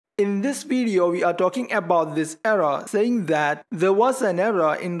In this video, we are talking about this error saying that there was an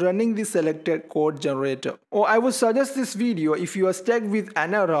error in running the selected code generator. Or I would suggest this video if you are stuck with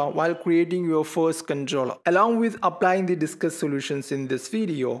an error while creating your first controller. Along with applying the discussed solutions in this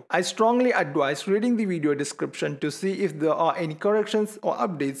video, I strongly advise reading the video description to see if there are any corrections or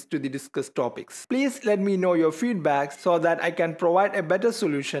updates to the discussed topics. Please let me know your feedback so that I can provide a better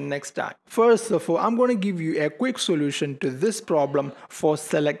solution next time. First of all, I'm going to give you a quick solution to this problem for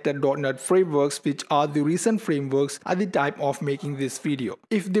selected .NET frameworks, which are the recent frameworks at the time of making this video.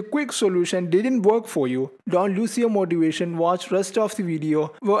 If the quick solution didn't work for you, don't lose your motivation. Watch rest of the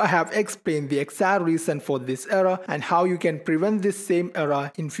video where I have explained the exact reason for this error and how you can prevent this same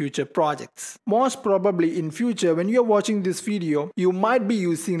error in future projects. Most probably in future, when you're watching this video, you might be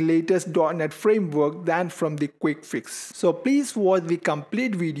using latest .NET framework than from the quick fix. So please watch the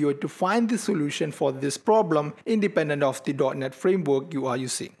complete video to find the solution for this problem independent of the .NET framework you are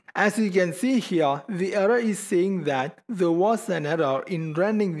using. As you can see here, the error is saying that there was an error in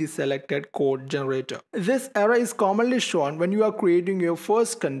running the selected code generator. This error is commonly shown when you are creating your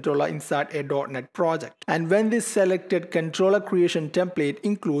first controller inside a .NET project, and when this selected controller creation template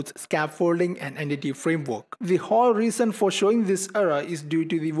includes scaffolding and entity framework. The whole reason for showing this error is due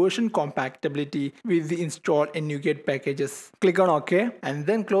to the version compatibility with the installed NuGet packages. Click on OK and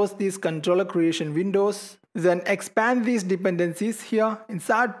then close these controller creation windows. Then expand these dependencies here.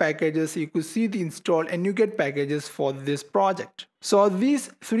 Inside packages, you could see the installed NuGet packages for this project. So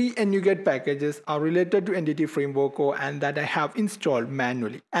these three NuGet packages are related to Entity Framework Core and that I have installed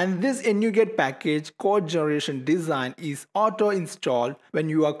manually. And this NuGet package code generation design is auto-installed when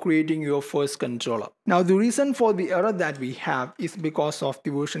you are creating your first controller. Now the reason for the error that we have is because of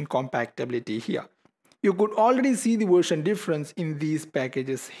the version compatibility here. You could already see the version difference in these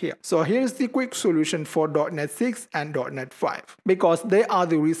packages here. So here's the quick solution for .NET 6 and .NET 5 because they are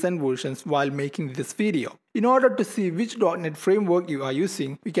the recent versions while making this video. In order to see which .NET framework you are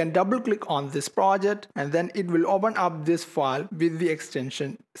using, we can double click on this project and then it will open up this file with the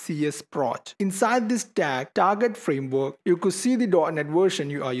extension csproj. Inside this tag, target framework, you could see the .NET version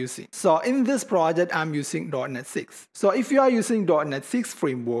you are using. So in this project, I'm using .NET 6. So if you are using .NET 6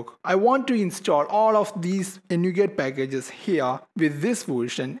 framework, I want to install all of these NuGet packages here with this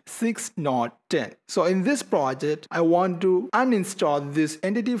version 6.10. So in this project, I want to uninstall this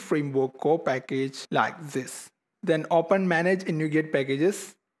Entity Framework Core package like this. Then open Manage NuGet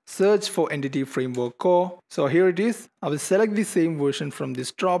Packages, search for Entity Framework Core. So here it is. I will select the same version from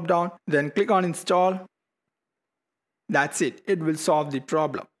this drop down, then click on Install. That's it. It will solve the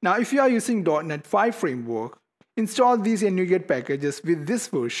problem. Now if you are using .NET 5 framework, install these NuGet packages with this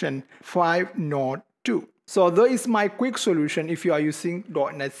version 5.2. So there is my quick solution if you are using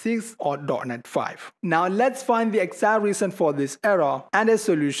 .NET 6 or .NET 5. Now let's find the exact reason for this error and a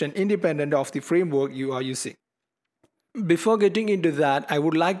solution independent of the framework you are using. Before getting into that, I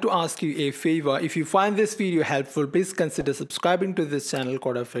would like to ask you a favor. If you find this video helpful, please consider subscribing to this channel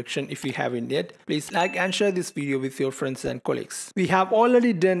CodAffection if you haven't yet. Please like and share this video with your friends and colleagues. We have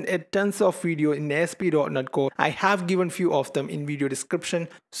already done a tons of video in ASP.NET Core. I have given few of them in video description,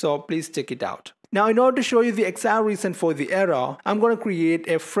 so please check it out. Now in order to show you the exact reason for the error, I'm going to create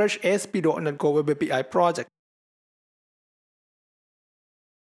a fresh ASP.NET Core Web API project.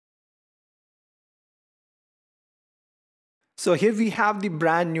 So here we have the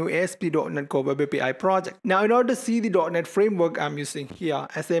brand new ASP.NET Core Web API project. Now in order to see the .NET framework I'm using here,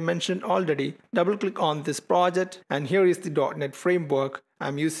 as I mentioned already, double click on this project and here is the .NET framework.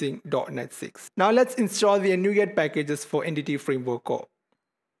 I'm using .NET 6. Now let's install the NuGet packages for Entity Framework Core.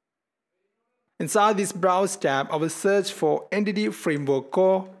 Inside this Browse tab, I will search for Entity Framework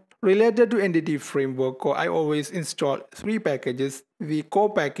Core. Related to Entity Framework Core, I always install three packages: the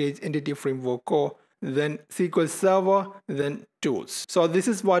core package, Entity Framework Core, then SQL Server, then Tools. So this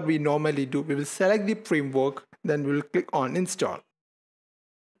is what we normally do. We will select the framework, then we will click on Install.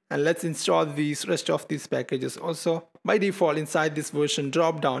 And let's install these rest of these packages also. By default, inside this version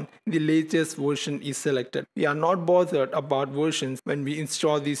drop-down, the latest version is selected. We are not bothered about versions when we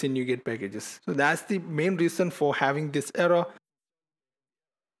install these NuGet packages. So that's the main reason for having this error.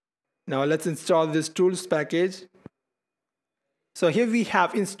 Now let's install this Tools package. So here we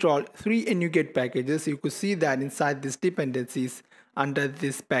have installed three NuGet packages. You could see that inside these dependencies under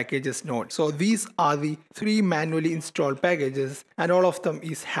this packages node. So these are the three manually installed packages and all of them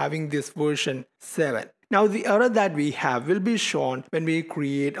is having this version 7. Now the error that we have will be shown when we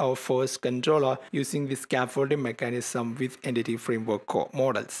create our first controller using the scaffolding mechanism with Entity Framework Core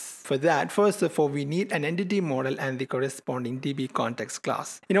models. For that, first of all, we need an entity model and the corresponding DB context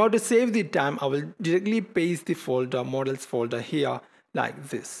class. In order to save the time, I will directly paste the folder, models folder here like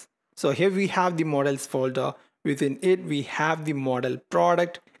this. So here we have the models folder. Within it, we have the model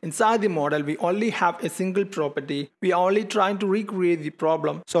product. Inside the model, we only have a single property. We are only trying to recreate the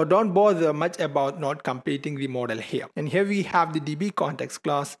problem. So don't bother much about not completing the model here. And here we have the DB context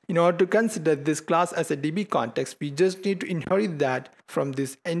class. In order to consider this class as a DB context, we just need to inherit that from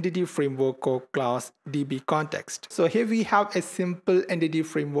this entity framework core class DB context. So here we have a simple entity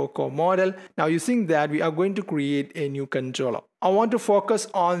framework core model. Now using that, we are going to create a new controller. I want to focus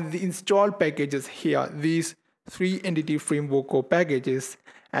on the install packages here, these 3 entity framework core packages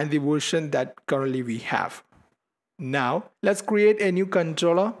and the version that currently we have. Now let's create a new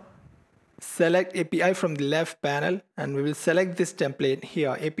controller. Select API from the left panel and we will select this template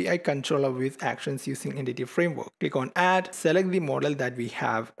here, API controller with actions using entity framework. Click on add, select the model that we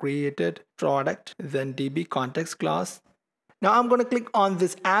have created, product, then DB context class. Now I'm going to click on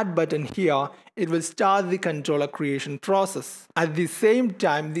this add button here. It will start the controller creation process. At the same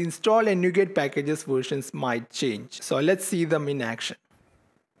time, the install and NuGet packages versions might change. So let's see them in action.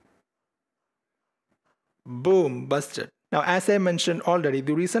 Boom, busted. Now, as I mentioned already,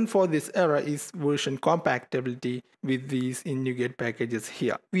 the reason for this error is version compactability with these in NuGet packages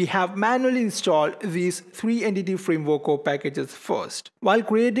here. We have manually installed these 3 entity framework core packages first. While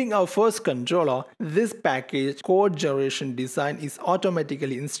creating our first controller, this package code generation design is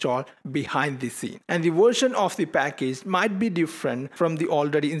automatically installed behind the scene. And the version of the package might be different from the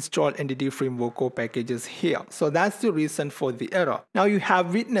already installed entity framework core packages here. So that's the reason for the error. Now you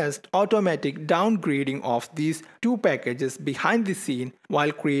have witnessed automatic downgrading of these 2 packages behind the scene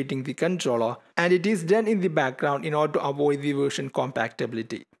while creating the controller, and it is done in the background in order to avoid the version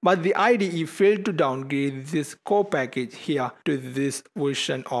compactability. But the IDE failed to downgrade this core package here to this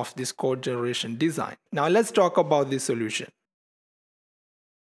version of this code generation design. Now let's talk about the solution.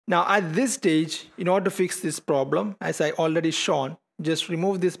 Now at this stage, in order to fix this problem, as I already shown, just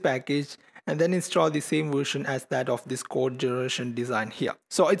remove this package and then install the same version as that of this code generation design here.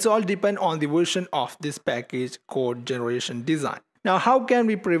 So it's all depend on the version of this package code generation design. Now how can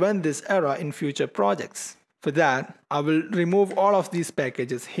we prevent this error in future projects? For that, I will remove all of these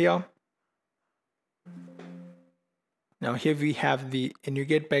packages here. Now here we have the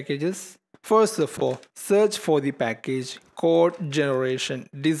NuGet packages. First of all, search for the package code generation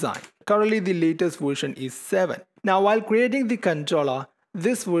design. Currently the latest version is 7. Now while creating the controller,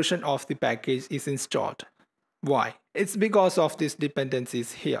 this version of the package is installed. Why? It's because of these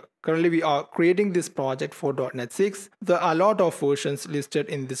dependencies here. Currently we are creating this project for .NET 6. There are a lot of versions listed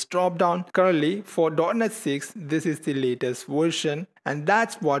in this dropdown. Currently for .NET 6, this is the latest version, and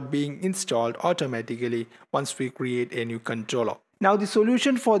that's what being installed automatically once we create a new controller. Now the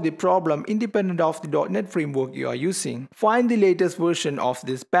solution for the problem, independent of the .NET framework you are using, find the latest version of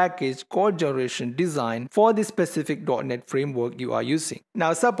this package code generation design for the specific .NET framework you are using.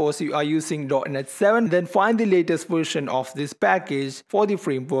 Now suppose you are using .NET 7, then find the latest version of this package for the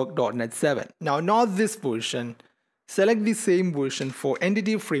framework .NET 7. Now not this version, select the same version for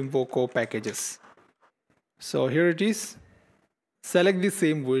entity framework core packages. So here it is, select the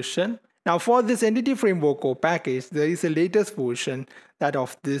same version. Now for this entity framework core package, there is a latest version that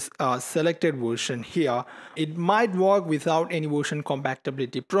of this selected version here. It might work without any version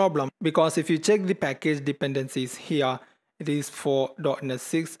compatibility problem, because if you check the package dependencies here, it is for .NET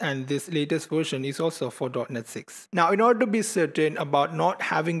 6 and this latest version is also for .NET 6. Now in order to be certain about not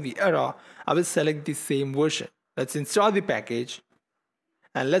having the error, I will select the same version. Let's install the package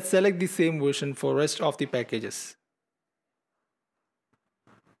and let's select the same version for rest of the packages.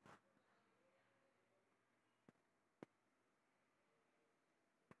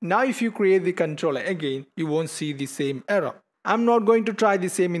 Now if you create the controller again, you won't see the same error. I'm not going to try the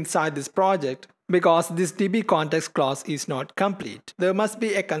same inside this project because this DB context clause is not complete. There must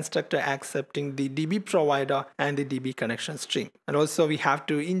be a constructor accepting the DB provider and the DB connection string. And also we have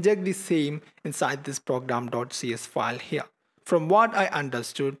to inject the same inside this program.cs file here. From what I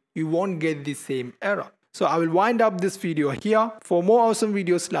understood, you won't get the same error. So I will wind up this video here. For more awesome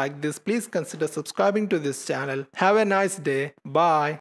videos like this, please consider subscribing to this channel. Have a nice day. Bye.